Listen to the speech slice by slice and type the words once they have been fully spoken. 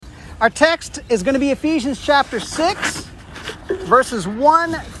Our text is going to be Ephesians chapter 6, verses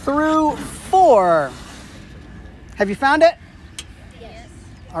 1 through 4. Have you found it? Yes.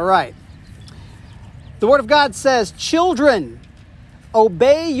 All right. The Word of God says, "Children,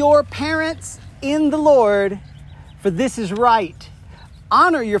 obey your parents in the Lord, for this is right.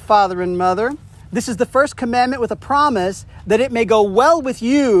 Honor your father and mother. This is the first commandment with a promise that it may go well with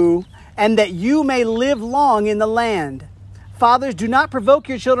you and that you may live long in the land. Fathers, do not provoke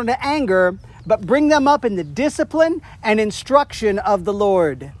your children to anger, but bring them up in the discipline and instruction of the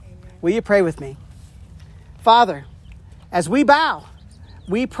Lord." Amen. Will you pray with me? Father, as we bow,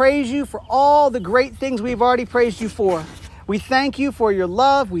 we praise you for all the great things we've already praised you for. We thank you for your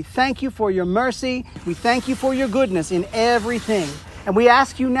love. We thank you for your mercy. We thank you for your goodness in everything. And we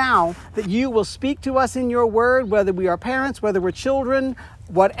ask you now that you will speak to us in your word, whether we are parents, whether we're children,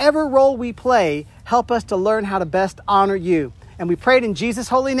 whatever role we play, help us to learn how to best honor you. And we prayed in Jesus'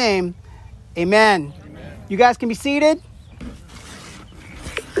 holy name. Amen. Amen. You guys can be seated.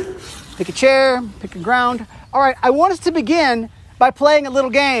 Pick a chair, pick a ground. All right, I want us to begin by playing a little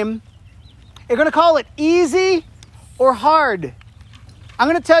game. You're going to call it easy or hard. I'm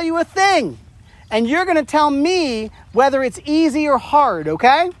going to tell you a thing, and you're going to tell me whether it's easy or hard,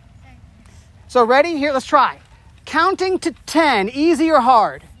 okay? So ready? Here, let's try. Counting to 10, easy or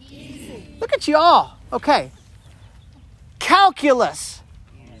hard? Easy. Look at you all. Okay. Calculus.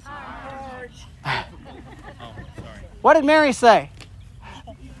 Hard. What did Mary say?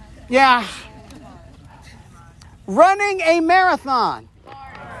 Yeah. Running a marathon.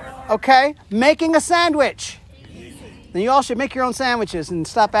 Okay. Making a sandwich. Then you all should make your own sandwiches and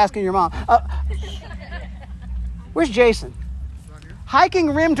stop asking your mom. Where's Jason?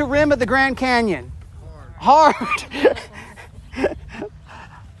 Hiking rim to rim of the Grand Canyon. Hard.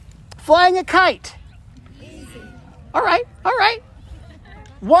 Flying a kite. Easy. All right.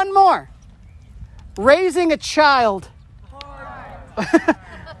 One more. Raising a child. Hard.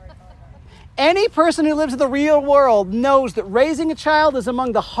 Any person who lives in the real world knows that raising a child is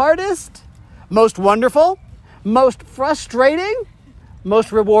among the hardest, most wonderful, most frustrating,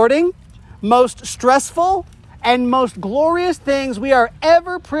 most rewarding, most stressful, and most glorious things we are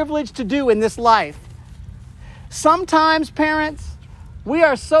ever privileged to do in this life. Sometimes, parents, we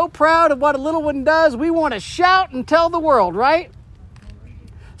are so proud of what a little one does, we want to shout and tell the world, right?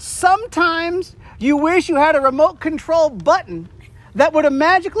 Sometimes you wish you had a remote control button that would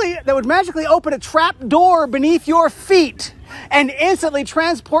magically open a trap door beneath your feet and instantly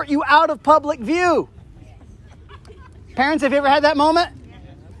transport you out of public view. Parents, have you ever had that moment?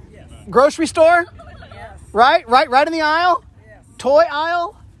 Yes. Grocery store? Yes. Right in the aisle? Yes. Toy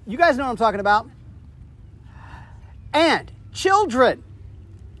aisle? You guys know what I'm talking about. And children.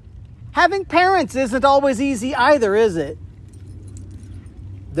 Having parents isn't always easy either, is it?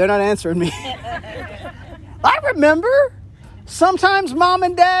 They're not answering me. I remember. Sometimes mom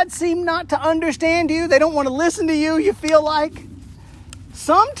and dad seem not to understand you. They don't want to listen to you, you feel like.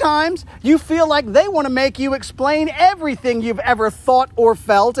 Sometimes you feel like they want to make you explain everything you've ever thought or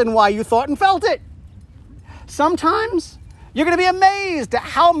felt and why you thought and felt it. Sometimes you're going to be amazed at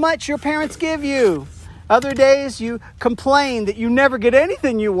how much your parents give you. Other days you complain that you never get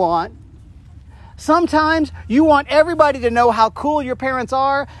anything you want. Sometimes you want everybody to know how cool your parents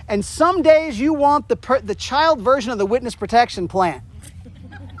are, and some days you want the child version of the witness protection plan.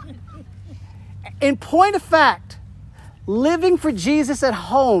 In point of fact, living for Jesus at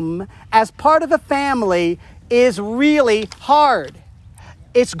home as part of a family is really hard.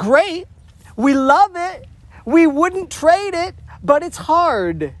 It's great. We love it. We wouldn't trade it, but it's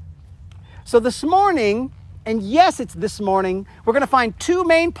hard. So this morning, and yes, it's this morning, we're going to find two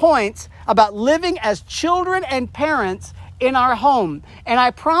main points about living as children and parents in our home. And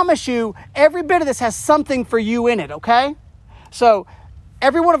I promise you, every bit of this has something for you in it, okay? So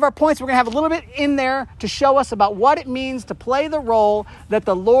every one of our points, we're going to have a little bit in there to show us about what it means to play the role that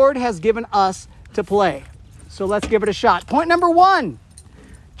the Lord has given us to play. So let's give it a shot. Point number 1,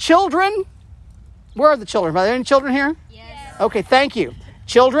 children. Where are the children? Are there any children here? Yes. Okay, thank you.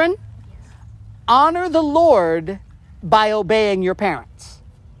 Children, honor the Lord by obeying your parents.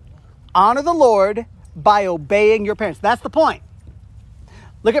 Honor the Lord by obeying your parents. That's the point.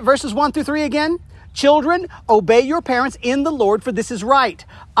 Look at verses 1 through 3 again. Children, obey your parents in the Lord, for this is right.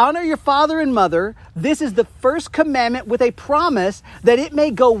 Honor your father and mother. This is the first commandment with a promise that it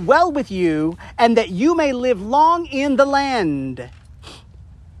may go well with you and that you may live long in the land.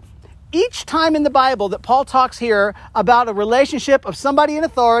 Each time in the Bible that Paul talks here about a relationship of somebody in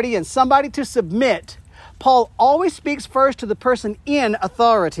authority and somebody to submit, Paul always speaks first to the person in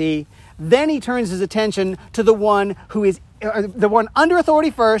authority, then he turns his attention to the one who is the one under authority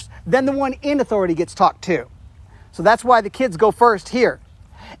first, then the one in authority gets talked to. So that's why the kids go first here.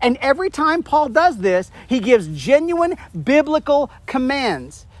 And every time Paul does this, he gives genuine biblical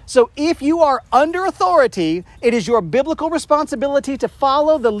commands. So if you are under authority, it is your biblical responsibility to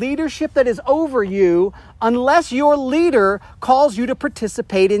follow the leadership that is over you unless your leader calls you to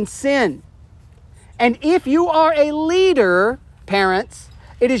participate in sin. And if you are a leader, parents,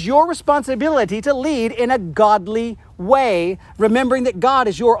 it is your responsibility to lead in a godly way, remembering that God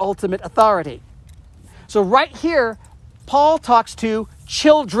is your ultimate authority. So right here, Paul talks to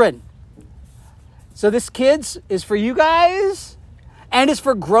children. So this, kids, is for you guys, and is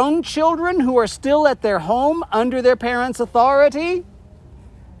for grown children who are still at their home under their parents' authority.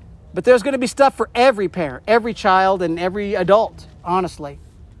 But there's going to be stuff for every parent, every child, and every adult, honestly.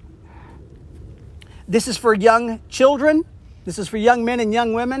 This is for young children. This is for young men and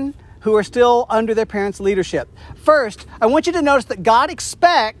young women who are still under their parents' leadership. First, I want you to notice that God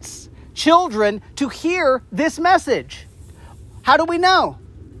expects children to hear this message. How do we know?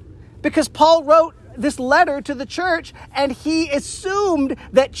 Because Paul wrote this letter to the church, and he assumed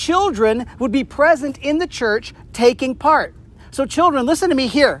that children would be present in the church taking part. So children, listen to me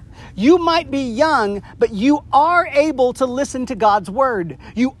here. You might be young, but you are able to listen to God's word.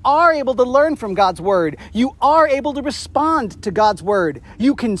 You are able to learn from God's word. You are able to respond to God's word.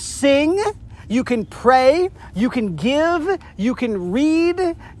 You can sing, you can pray, you can give, you can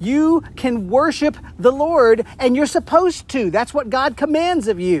read, you can worship the Lord, and you're supposed to. That's what God commands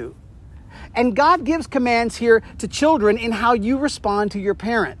of you. And God gives commands here to children in how you respond to your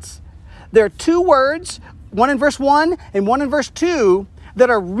parents. There are two words, one in verse 1 and one in verse 2, that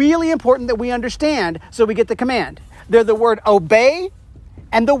are really important that we understand so we get the command. They're the word obey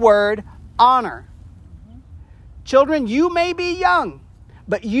and the word honor. Children, you may be young,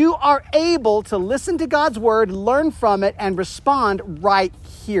 but you are able to listen to God's word, learn from it, and respond right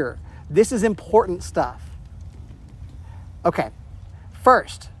here. This is important stuff. Okay,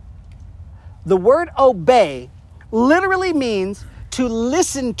 first, the word obey literally means to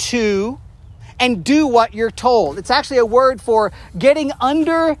listen to and do what you're told. It's actually a word for getting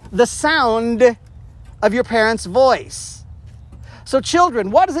under the sound of your parents' voice. So children,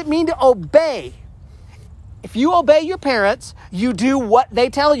 what does it mean to obey? If you obey your parents, you do what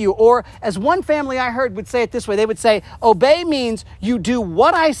they tell you. Or as one family I heard would say it this way, they would say, obey means you do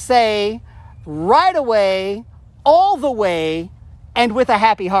what I say right away, all the way, and with a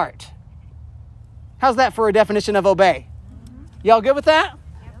happy heart. How's that for a definition of obey? Y'all good with that?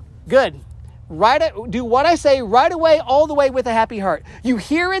 Yep. Good. Do what I say right away, all the way with a happy heart. You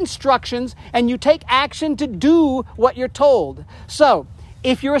hear instructions and you take action to do what you're told. So,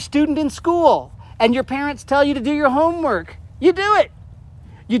 if you're a student in school and your parents tell you to do your homework, you do it.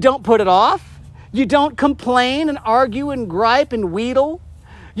 You don't put it off. You don't complain and argue and gripe and wheedle.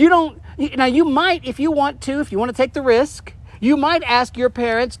 Now you might, if you want to take the risk, you might ask your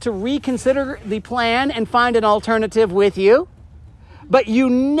parents to reconsider the plan and find an alternative with you. But you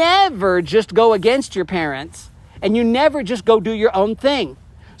never just go against your parents, and you never just go do your own thing.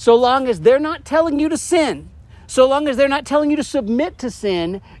 So long as they're not telling you to sin, so long as they're not telling you to submit to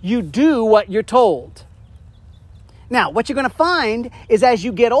sin, you do what you're told. Now, what you're going to find is as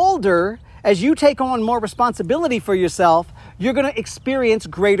you get older, as you take on more responsibility for yourself, you're going to experience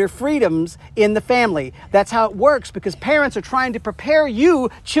greater freedoms in the family. That's how it works, because parents are trying to prepare you,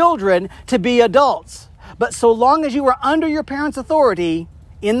 children, to be adults. But so long as you are under your parents' authority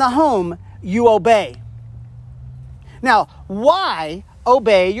in the home, you obey. Now, why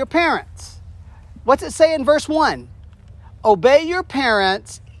obey your parents? What's it say in verse 1? Obey your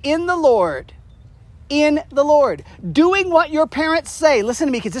parents in the Lord. In the Lord. Doing what your parents say. Listen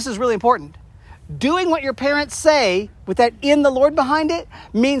to me, because this is really important. Doing what your parents say, with that in the Lord behind it,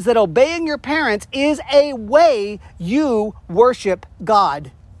 means that obeying your parents is a way you worship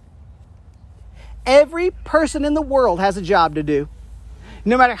God. Every person in the world has a job to do.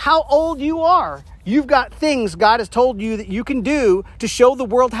 No matter how old you are, you've got things God has told you that you can do to show the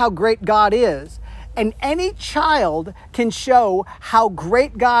world how great God is. And any child can show how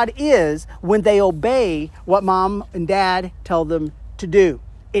great God is when they obey what mom and dad tell them to do.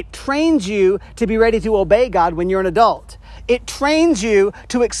 It trains you to be ready to obey God when you're an adult. It trains you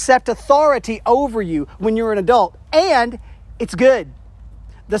to accept authority over you when you're an adult. And it's good.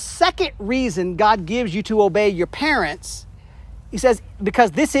 The second reason God gives you to obey your parents, he says,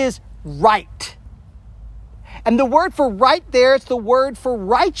 because this is right. And the word for right there, it's the word for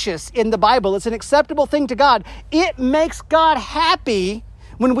righteous in the Bible. It's an acceptable thing to God. It makes God happy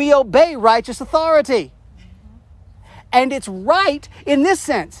when we obey righteous authority. And it's right in this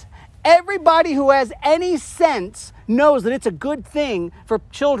sense. Everybody who has any sense knows that it's a good thing for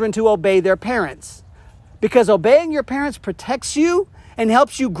children to obey their parents, because obeying your parents protects you and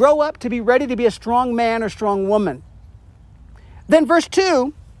helps you grow up to be ready to be a strong man or strong woman. Then verse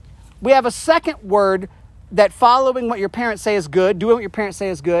 2, we have a second word that following what your parents say is good, doing what your parents say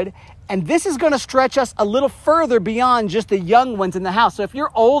is good. And this is going to stretch us a little further beyond just the young ones in the house. So if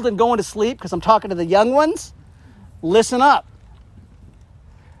you're old and going to sleep, because I'm talking to the young ones, listen up.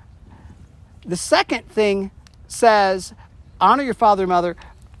 The second thing says, honor your father and mother.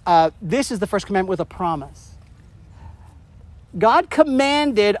 This is the first commandment with a promise. God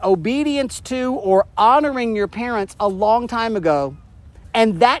commanded obedience to or honoring your parents a long time ago,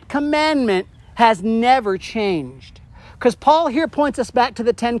 and that commandment has never changed. Because Paul here points us back to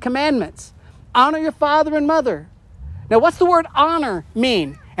the 10 commandments. Honor your father and mother. Now, what's the word honor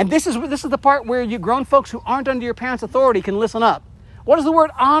mean? And this is the part where you grown folks who aren't under your parents' authority can listen up. What does the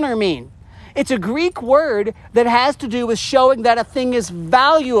word honor mean? It's a Greek word that has to do with showing that a thing is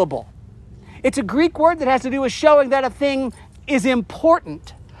valuable. It's a Greek word that has to do with showing that a thing is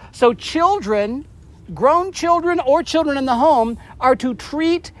important. So children, grown children or children in the home, are to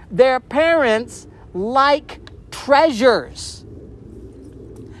treat their parents like treasures.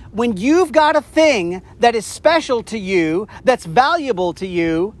 When you've got a thing that is special to you, that's valuable to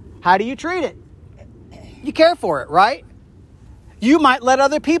you, how do you treat it? You care for it, right? You might let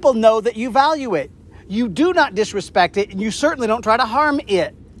other people know that you value it. You do not disrespect it, and you certainly don't try to harm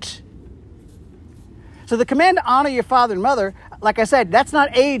it. So the command to honor your father and mother, like I said, that's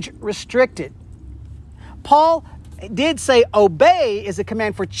not age restricted. Paul did say obey is a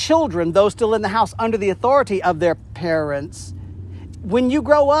command for children, those still in the house under the authority of their parents. When you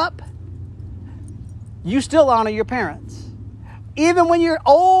grow up, you still honor your parents. Even when you're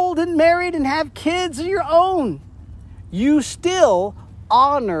old and married and have kids of your own, you still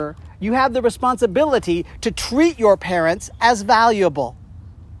honor, you have the responsibility to treat your parents as valuable.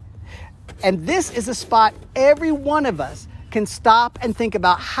 And this is a spot every one of us can stop and think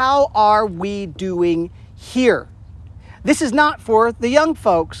about, how are we doing here? This is not for the young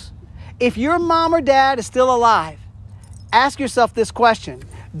folks. If your mom or dad is still alive, ask yourself this question: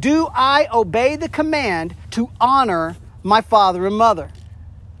 do I obey the command to honor my father and mother?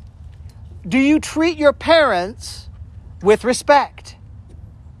 Do you treat your parents with respect?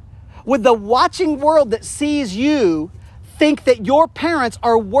 Would the watching world that sees you think that your parents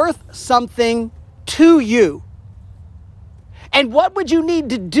are worth something to you? And what would you need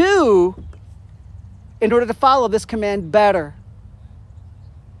to do in order to follow this command better?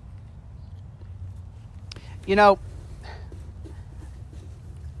 You know,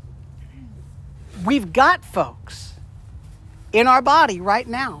 we've got folks in our body right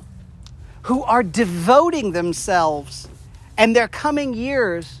now who are devoting themselves and their coming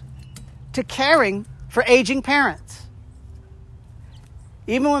years to caring for aging parents.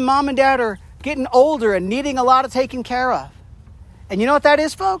 Even when mom and dad are getting older and needing a lot of taking care of. And you know what that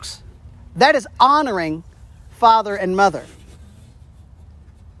is, folks? That is honoring father and mother.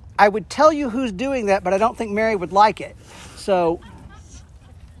 I would tell you who's doing that, but I don't think Mary would like it. So,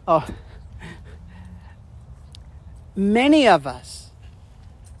 many of us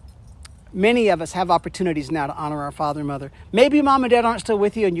have opportunities now to honor our father and mother. Maybe mom and dad aren't still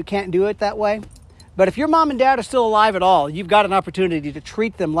with you and you can't do it that way. But if your mom and dad are still alive at all, you've got an opportunity to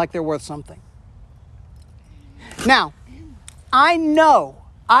treat them like they're worth something. Now, I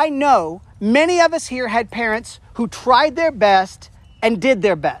know many of us here had parents who tried their best and did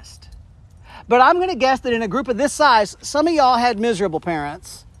their best. But I'm going to guess that in a group of this size, some of y'all had miserable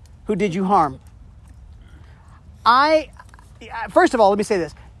parents who did you harm. First of all, let me say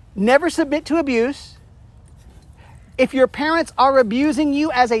this. Never submit to abuse. If your parents are abusing you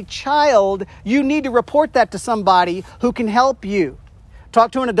as a child, you need to report that to somebody who can help you.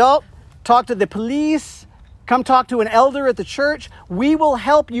 Talk to an adult, talk to the police, come talk to an elder at the church. We will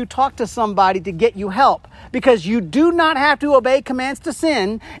help you talk to somebody to get you help, because you do not have to obey commands to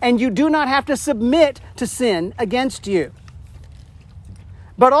sin, and you do not have to submit to sin against you.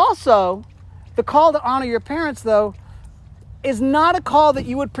 But also, the call to honor your parents, though, is not a call that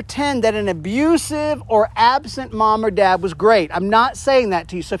you would pretend that an abusive or absent mom or dad was great. I'm not saying that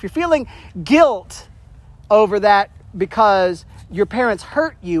to you. So if you're feeling guilt over that because your parents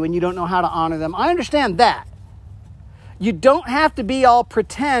hurt you and you don't know how to honor them, I understand that. You don't have to be all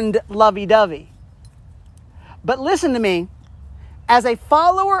pretend lovey-dovey. But listen to me. As a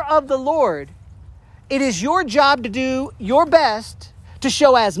follower of the Lord, it is your job to do your best to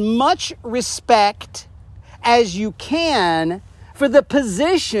show as much respect as you can for the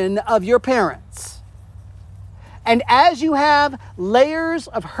position of your parents. And as you have layers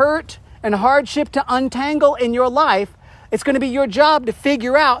of hurt and hardship to untangle in your life, it's going to be your job to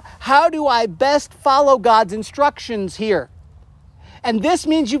figure out, how do I best follow God's instructions here? And this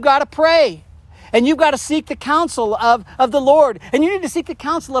means you've got to pray. And you've got to seek the counsel of the Lord. And you need to seek the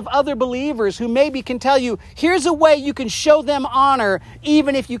counsel of other believers who maybe can tell you, here's a way you can show them honor,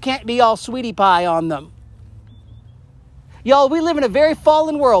 even if you can't be all sweetie pie on them. Y'all, we live in a very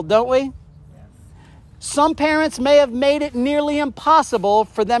fallen world, don't we? Some parents may have made it nearly impossible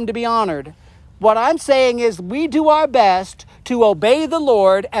for them to be honored. What I'm saying is we do our best to obey the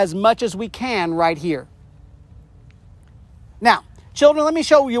Lord as much as we can right here. Now, children, let me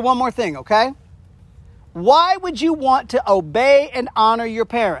show you one more thing, okay? Why would you want to obey and honor your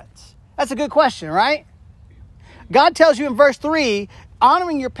parents? That's a good question, right? God tells you in verse 3,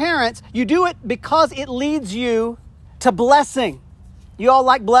 honoring your parents, you do it because it leads you to blessing. You all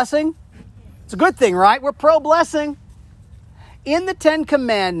like blessing? It's a good thing, right? We're pro-blessing. In the 10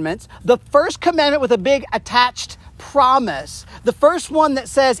 commandments, the first commandment with a big attached promise, the first one that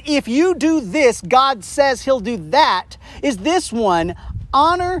says, if you do this, God says he'll do that, is this one: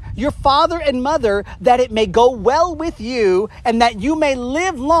 honor your father and mother, that it may go well with you and that you may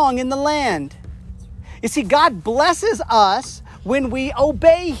live long in the land. You see, God blesses us when we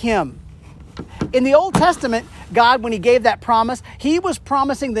obey him. In the Old Testament, God, when he gave that promise, he was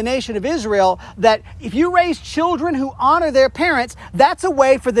promising the nation of Israel that if you raise children who honor their parents, that's a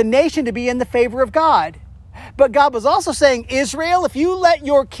way for the nation to be in the favor of God. But God was also saying, Israel, if you let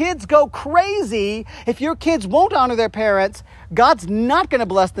your kids go crazy, if your kids won't honor their parents, God's not going to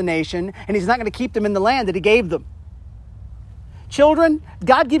bless the nation, and he's not going to keep them in the land that he gave them. Children,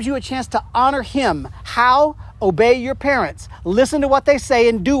 God gives you a chance to honor him. How? Obey your parents. Listen to what they say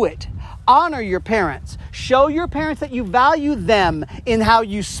and do it. Honor your parents. Show your parents that you value them in how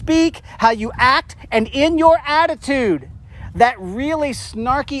you speak, how you act, and in your attitude. That really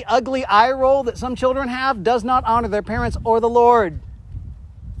snarky, ugly eye roll that some children have does not honor their parents or the Lord.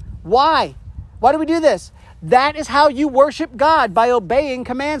 Why? Why do we do this? That is how you worship God, by obeying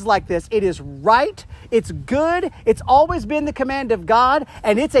commands like this. It is right. It's good. It's always been the command of God,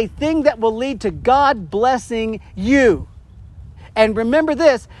 and it's a thing that will lead to God blessing you. And remember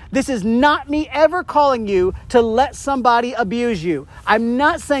this is not me ever calling you to let somebody abuse you. I'm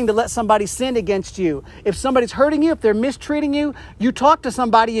not saying to let somebody sin against you. If somebody's hurting you, if they're mistreating you, you talk to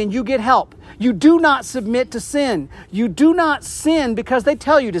somebody and you get help. You do not submit to sin. You do not sin because they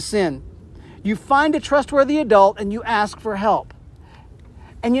tell you to sin. You find a trustworthy adult and you ask for help.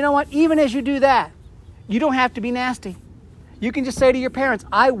 And you know what? Even as you do that, you don't have to be nasty. You can just say to your parents,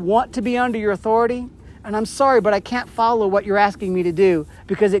 I want to be under your authority, and I'm sorry, but I can't follow what you're asking me to do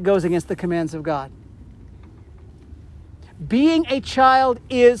because it goes against the commands of God. Being a child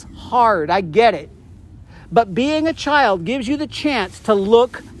is hard. I get it. But being a child gives you the chance to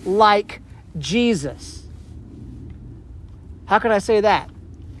look like Jesus. How can I say that?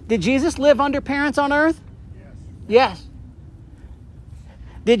 Did Jesus live under parents on earth? Yes.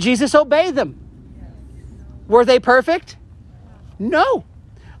 Did Jesus obey them? Were they perfect? No.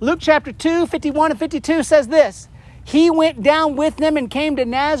 Luke chapter 2, 51 and 52 says this: he went down with them and came to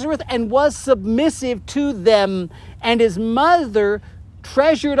Nazareth and was submissive to them. And his mother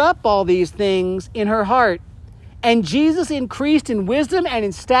treasured up all these things in her heart. And Jesus increased in wisdom and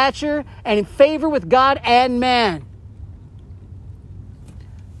in stature and in favor with God and man.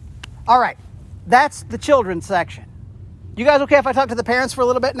 All right, that's the children's section. You guys okay if I talk to the parents for a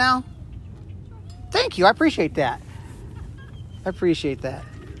little bit now? Thank you, I appreciate that. I appreciate that.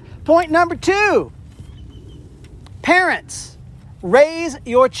 Point number 2. Parents, raise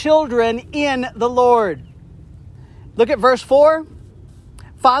your children in the Lord. Look at verse 4.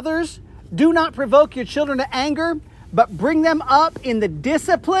 Fathers, do not provoke your children to anger, but bring them up in the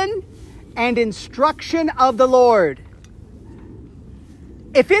discipline and instruction of the Lord.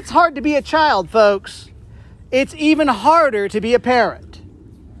 If it's hard to be a child, folks, it's even harder to be a parent.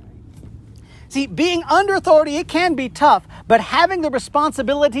 See, being under authority, it can be tough, but having the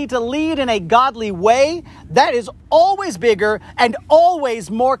responsibility to lead in a godly way, that is always bigger and always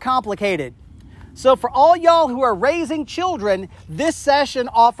more complicated. So for all y'all who are raising children, this session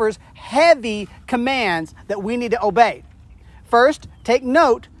offers heavy commands that we need to obey. First, take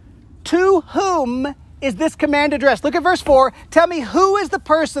note, to whom is this command addressed? Look at verse 4. Tell me, who is the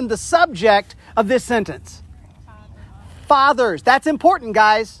person, the subject of this sentence? Fathers. That's important,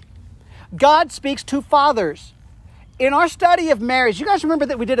 guys. God speaks to fathers. In our study of marriage, you guys remember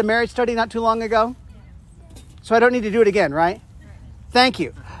that we did a marriage study not too long ago? So I don't need to do it again, right? Thank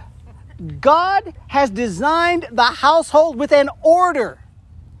you. God has designed the household with an order.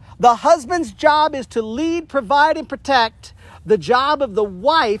 The husband's job is to lead, provide, and protect. The job of the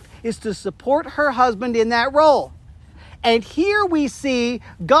wife is to support her husband in that role. And here we see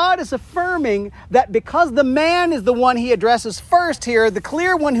God is affirming that because the man is the one he addresses first here, the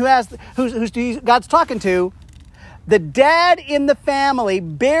clear one who's God's talking to, the dad in the family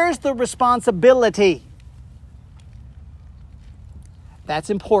bears the responsibility. That's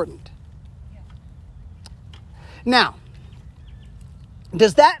important. Now,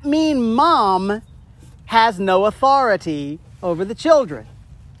 does that mean mom has no authority over the children?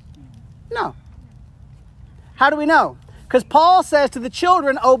 No. How do we know? Because Paul says to the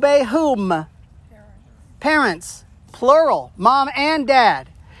children, obey whom? Parents, plural, mom and dad.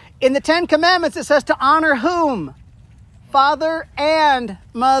 In the Ten Commandments, it says to honor whom? Father and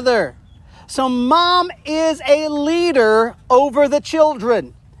mother. So mom is a leader over the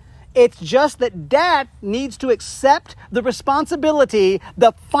children. It's just that dad needs to accept the responsibility,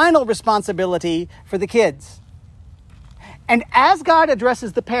 the final responsibility for the kids. And as God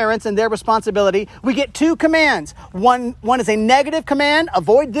addresses the parents and their responsibility, we get two commands. One is a negative command,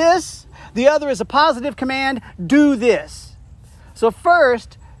 avoid this. The other is a positive command, do this. So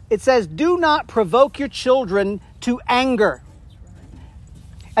first, it says, do not provoke your children to anger.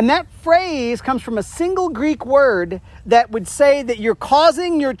 And that phrase comes from a single Greek word that would say that you're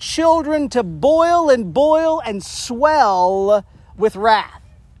causing your children to boil and swell with wrath.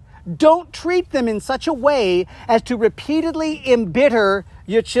 Don't treat them in such a way as to repeatedly embitter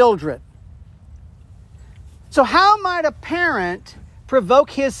your children. So how might a parent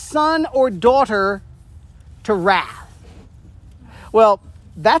provoke his son or daughter to wrath? Well,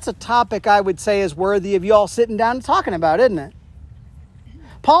 that's a topic I would say is worthy of you all sitting down and talking about, isn't it?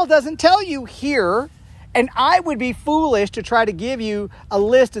 Paul doesn't tell you here, and I would be foolish to try to give you a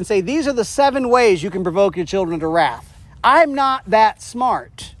list and say, these are the 7 ways you can provoke your children to wrath. I'm not that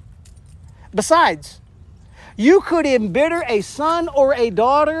smart. Besides, you could embitter a son or a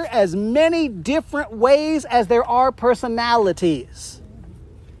daughter as many different ways as there are personalities.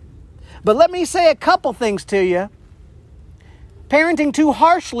 But let me say a couple things to you. Parenting too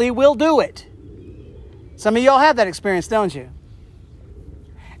harshly will do it. Some of y'all have that experience, don't you?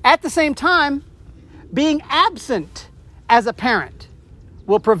 At the same time, being absent as a parent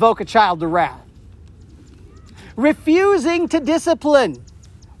will provoke a child to wrath. Refusing to discipline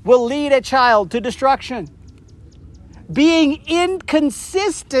will lead a child to destruction. Being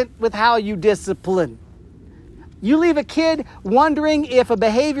inconsistent with how you discipline. You leave a kid wondering if a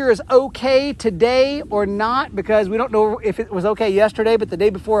behavior is okay today or not because we don't know if it was okay yesterday, but the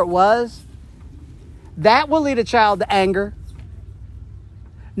day before it was. That will lead a child to anger.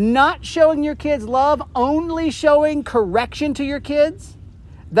 Not showing your kids love, only showing correction to your kids,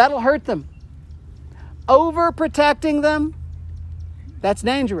 that'll hurt them. Overprotecting them, that's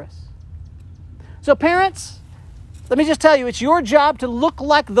dangerous. So parents, let me just tell you, it's your job to look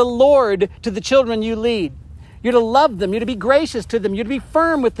like the Lord to the children you lead. You're to love them. You're to be gracious to them. You're to be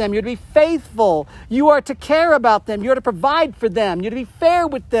firm with them. You're to be faithful. You are to care about them. You're to provide for them. You're to be fair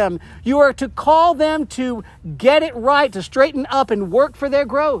with them. You are to call them to get it right, to straighten up and work for their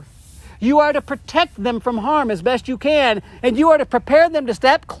growth. You are to protect them from harm as best you can, and you are to prepare them to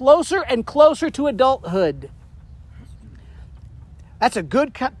step closer and closer to adulthood. That's a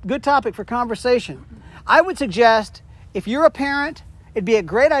good topic for conversation. I would suggest if you're a parent, it'd be a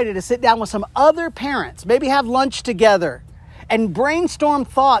great idea to sit down with some other parents, maybe have lunch together and brainstorm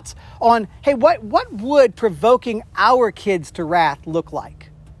thoughts on, hey, what would provoking our kids to wrath look like?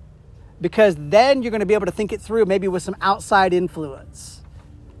 Because then you're going to be able to think it through, maybe with some outside influence.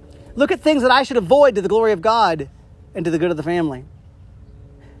 Look at things that I should avoid to the glory of God and to the good of the family.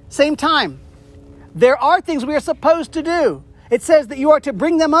 Same time, there are things we are supposed to do. It says that you are to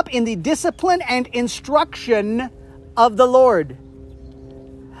bring them up in the discipline and instruction of the Lord.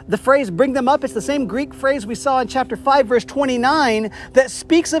 The phrase bring them up, it's the same Greek phrase we saw in chapter 5, verse 29, that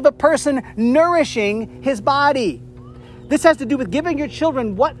speaks of a person nourishing his body. This has to do with giving your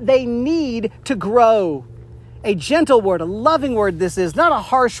children what they need to grow. A gentle word, a loving word this is, not a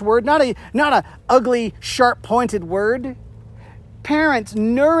harsh word, not a ugly, sharp-pointed word. Parents,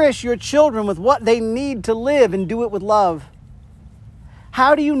 nourish your children with what they need to live and do it with love.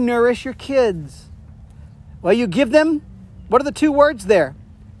 How do you nourish your kids? Well, you give them, what are the 2 words there?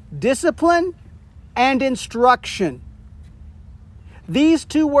 Discipline and instruction. These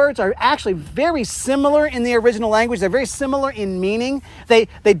 2 words are actually very similar in the original language. They're very similar in meaning. They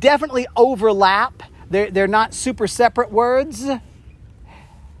definitely overlap. They're not super separate words.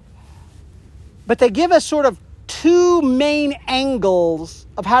 But they give us sort of 2 main angles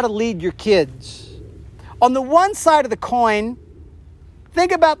of how to lead your kids. On the one side of the coin,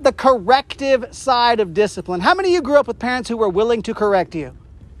 Think about the corrective side of discipline. How many of you grew up with parents who were willing to correct you?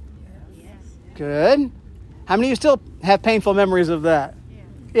 Yes. Good. How many of you still have painful memories of that?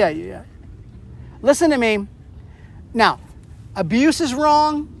 Yeah. Listen to me. Now, abuse is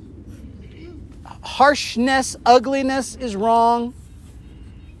wrong. Harshness, ugliness is wrong.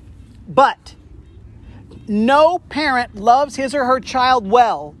 But no parent loves his or her child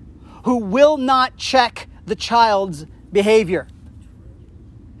well who will not check the child's behavior.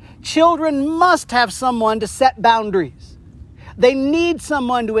 Children must have someone to set boundaries. They need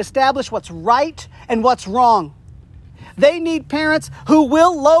someone to establish what's right and what's wrong. They need parents who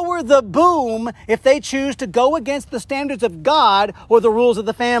will lower the boom if they choose to go against the standards of God or the rules of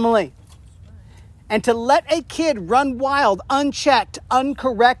the family. And to let a kid run wild, unchecked,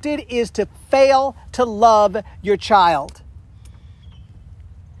 uncorrected is to fail to love your child.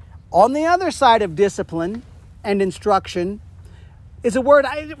 On the other side of discipline and instruction is a word,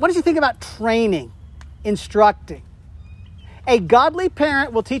 what did you think about training, instructing? A godly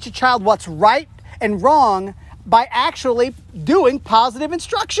parent will teach a child what's right and wrong by actually doing positive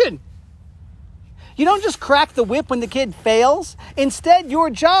instruction. You don't just crack the whip when the kid fails. Instead,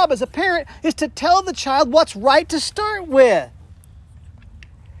 your job as a parent is to tell the child what's right to start with.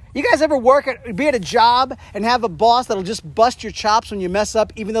 You guys ever be at a job and have a boss that'll just bust your chops when you mess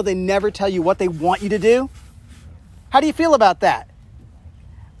up, even though they never tell you what they want you to do? How do you feel about that?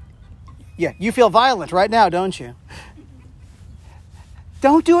 Yeah, you feel violent right now, don't you?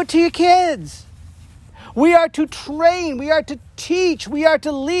 Don't do it to your kids. We are to train, we are to teach, we are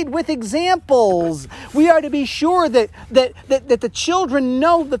to lead with examples. We are to be sure that the children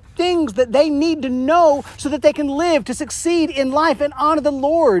know the things that they need to know so that they can live to succeed in life and honor the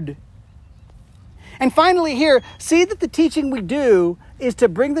Lord. And finally here, see that the teaching we do is to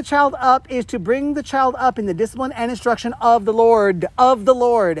bring the child up in the discipline and instruction of the Lord,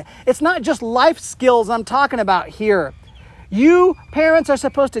 It's not just life skills I'm talking about here. You parents are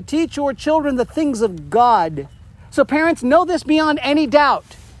supposed to teach your children the things of God. So parents, know this beyond any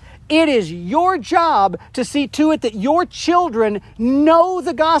doubt. It is your job to see to it that your children know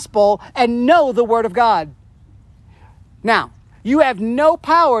the gospel and know the Word of God. Now, you have no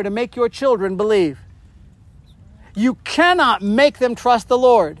power to make your children believe. You cannot make them trust the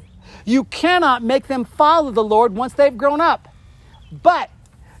Lord. You cannot make them follow the Lord once they've grown up. But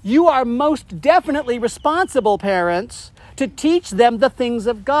you are most definitely responsible, parents, to teach them the things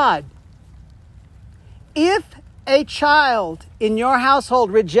of God. If a child in your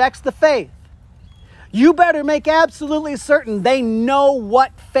household rejects the faith, you better make absolutely certain they know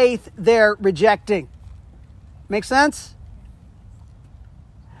what faith they're rejecting. Make sense?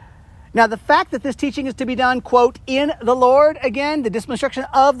 Now, the fact that this teaching is to be done, quote, in the Lord, again, the discipline instruction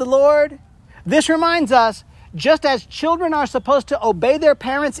of the Lord, this reminds us, just as children are supposed to obey their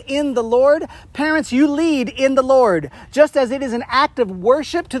parents in the Lord, parents, you lead in the Lord. Just as it is an act of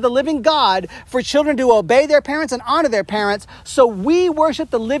worship to the living God for children to obey their parents and honor their parents, so we worship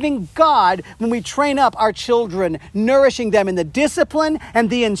the living God when we train up our children, nourishing them in the discipline and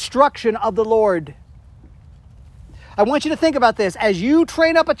the instruction of the Lord. I want you to think about this. As you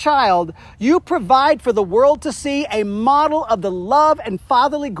train up a child, you provide for the world to see a model of the love and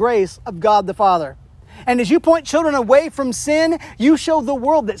fatherly grace of God the Father. And as you point children away from sin, you show the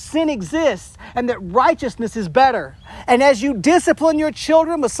world that sin exists and that righteousness is better. And as you discipline your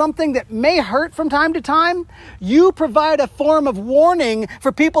children with something that may hurt from time to time, you provide a form of warning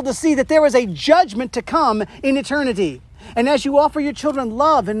for people to see that there is a judgment to come in eternity. And as you offer your children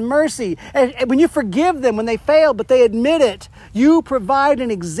love and mercy, and when you forgive them when they fail, but they admit it, you provide an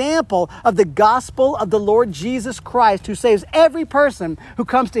example of the gospel of the Lord Jesus Christ, who saves every person who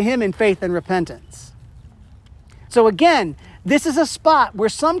comes to him in faith and repentance. So again, this is a spot where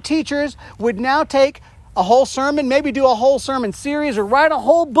some teachers would now take a whole sermon, maybe do a whole sermon series, or write a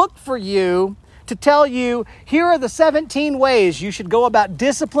whole book for you to tell you, here are the 17 ways you should go about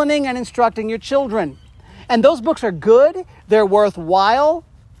disciplining and instructing your children. And those books are good, they're worthwhile,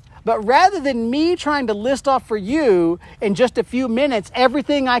 but rather than me trying to list off for you in just a few minutes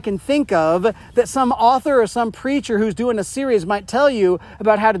everything I can think of that some author or some preacher who's doing a series might tell you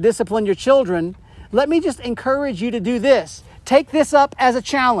about how to discipline your children, let me just encourage you to do this. Take this up as a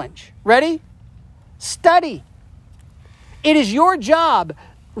challenge. Ready? Study. It is your job.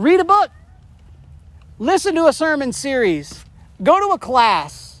 Read a book. Listen to a sermon series. Go to a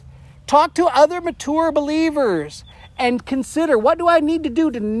class. Talk to other mature believers and consider, what do I need to do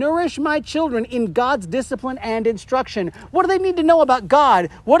to nourish my children in God's discipline and instruction? What do they need to know about God?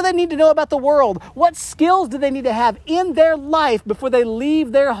 What do they need to know about the world? What skills do they need to have in their life before they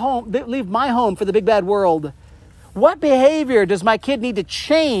leave their home, leave my home for the big bad world? What behavior does my kid need to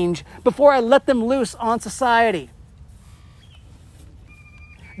change before I let them loose on society?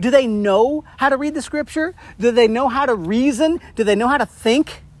 Do they know how to read the scripture? Do they know how to reason? Do they know how to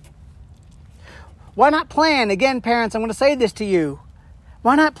think? Why not plan? Again, parents, I'm going to say this to you.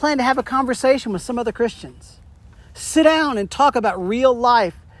 Why not plan to have a conversation with some other Christians? Sit down and talk about real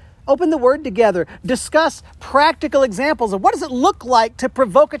life. Open the Word together. Discuss practical examples of what does it look like to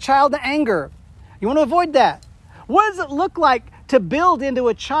provoke a child to anger. You want to avoid that. What does it look like to build into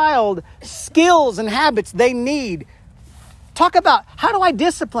a child skills and habits they need? Talk about, how do I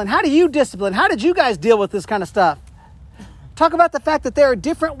discipline? How do you discipline? How did you guys deal with this kind of stuff? Talk about the fact that there are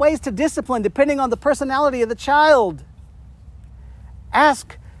different ways to discipline depending on the personality of the child.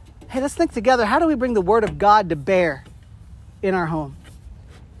 Ask, hey, let's think together. How do we bring the Word of God to bear in our home?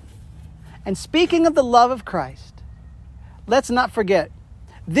 And speaking of the love of Christ, let's not forget,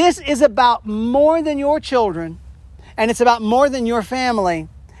 this is about more than your children, and it's about more than your family.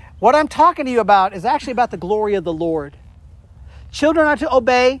 What I'm talking to you about is actually about the glory of the Lord. Children are to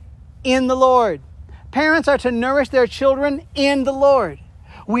obey in the Lord. Parents are to nourish their children in the Lord.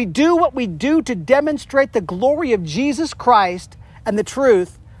 We do what we do to demonstrate the glory of Jesus Christ and the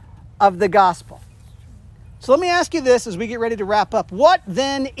truth of the gospel. So let me ask you this as we get ready to wrap up. What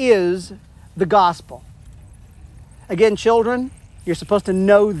then is the gospel? Again, children, you're supposed to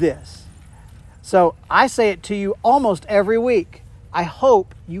know this. So I say it to you almost every week. I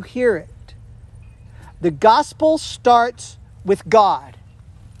hope you hear it. The gospel starts with God.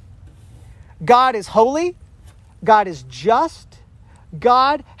 God is holy. God is just.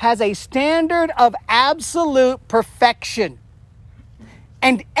 God has a standard of absolute perfection.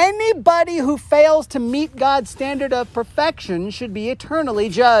 And anybody who fails to meet God's standard of perfection should be eternally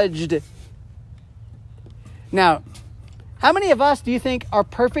judged. Now, how many of us do you think are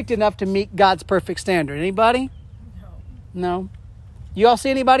perfect enough to meet God's perfect standard? Anybody? No. You all see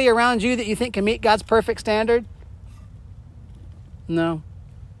anybody around you that you think can meet God's perfect standard? No.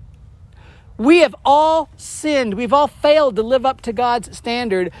 We have all sinned. We've all failed to live up to God's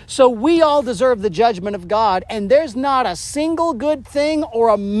standard. So we all deserve the judgment of God. And there's not a single good thing or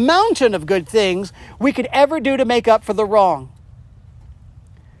a mountain of good things we could ever do to make up for the wrong.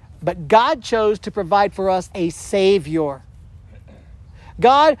 But God chose to provide for us a Savior.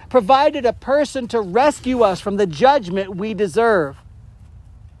 God provided a person to rescue us from the judgment we deserve.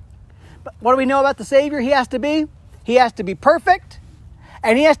 But what do we know about the Savior? He has to be perfect.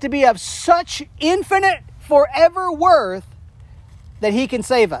 And he has to be of such infinite, forever worth that he can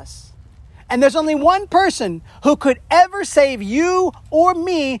save us. And there's only one person who could ever save you or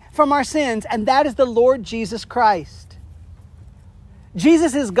me from our sins, and that is the Lord Jesus Christ.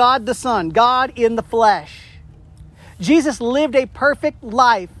 Jesus is God the Son, God in the flesh. Jesus lived a perfect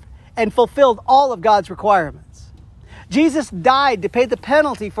life and fulfilled all of God's requirements. Jesus died to pay the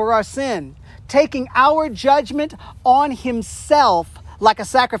penalty for our sin, taking our judgment on himself like a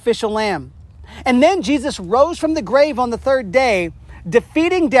sacrificial lamb. And then Jesus rose from the grave on the third day,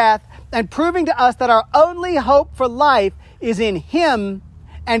 defeating death and proving to us that our only hope for life is in him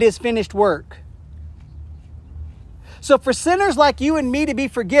and his finished work. So for sinners like you and me to be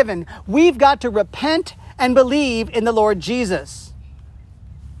forgiven, we've got to repent and believe in the Lord Jesus.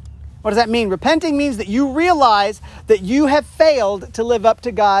 What does that mean? Repenting means that you realize that you have failed to live up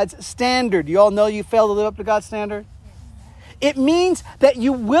to God's standard. You all know you failed to live up to God's standard? It means that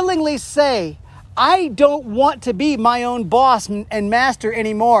you willingly say, I don't want to be my own boss and master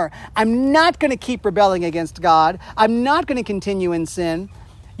anymore. I'm not going to keep rebelling against God. I'm not going to continue in sin.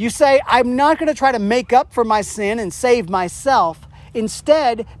 You say, I'm not going to try to make up for my sin and save myself.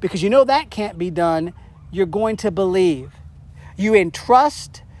 Instead, because you know that can't be done, you're going to believe. You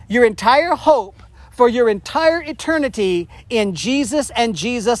entrust your entire hope for your entire eternity in Jesus and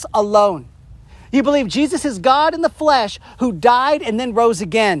Jesus alone. You believe Jesus is God in the flesh who died and then rose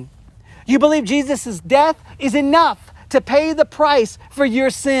again. You believe Jesus' death is enough to pay the price for your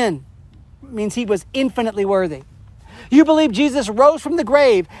sin. It means he was infinitely worthy. You believe Jesus rose from the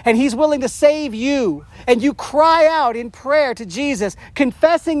grave and he's willing to save you. And you cry out in prayer to Jesus,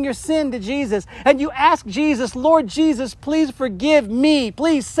 confessing your sin to Jesus. And you ask Jesus, Lord Jesus, please forgive me.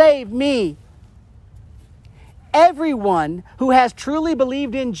 Please save me. Everyone who has truly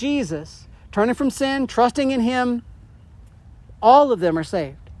believed in Jesus, turning from sin, trusting in him, all of them are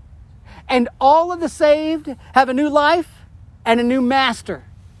saved. And all of the saved have a new life and a new master.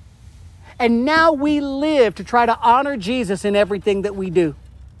 And now we live to try to honor Jesus in everything that we do.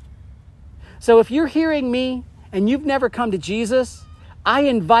 So if you're hearing me and you've never come to Jesus, I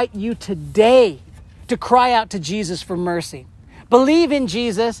invite you today to cry out to Jesus for mercy. Believe in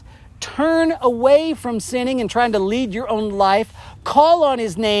Jesus, turn away from sinning and trying to lead your own life. Call on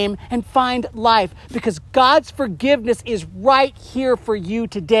his name and find life, because God's forgiveness is right here for you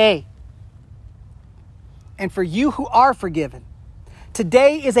today. And for you who are forgiven,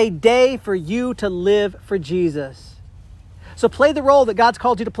 today is a day for you to live for Jesus. So play the role that God's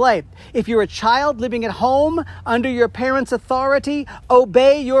called you to play. If you're a child living at home under your parents' authority,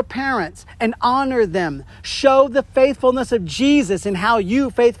 obey your parents and honor them. Show the faithfulness of Jesus in how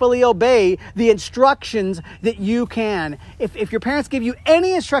you faithfully obey the instructions that you can. If your parents give you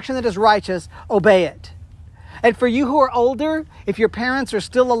any instruction that is righteous, obey it. And for you who are older, if your parents are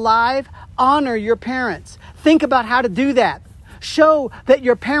still alive, honor your parents. Think about how to do that. Show that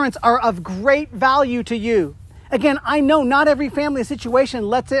your parents are of great value to you. Again, I know not every family situation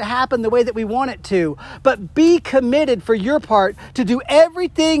lets it happen the way that we want it to, but be committed for your part to do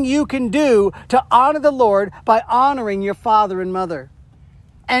everything you can do to honor the Lord by honoring your father and mother.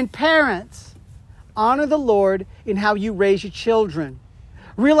 And parents, honor the Lord in how you raise your children.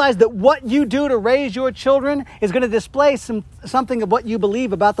 Realize that what you do to raise your children is going to display something of what you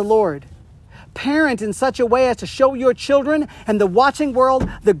believe about the Lord. Parent in such a way as to show your children and the watching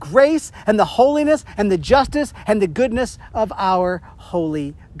world the grace and the holiness and the justice and the goodness of our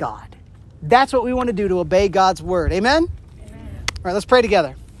holy God. That's what we want to do to obey God's word. Amen? Amen. All right, let's pray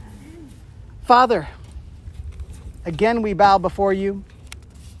together. Father, again we bow before you.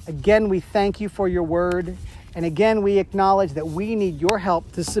 Again we thank you for your word. And again we acknowledge that we need your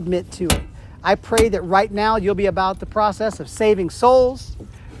help to submit to it. I pray that right now you'll be about the process of saving souls,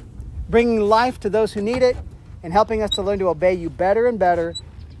 bringing life to those who need it, and helping us to learn to obey you better and better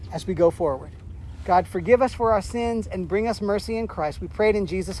as we go forward. God, forgive us for our sins and bring us mercy in Christ. We pray it in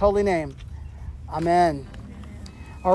Jesus' holy name. Amen.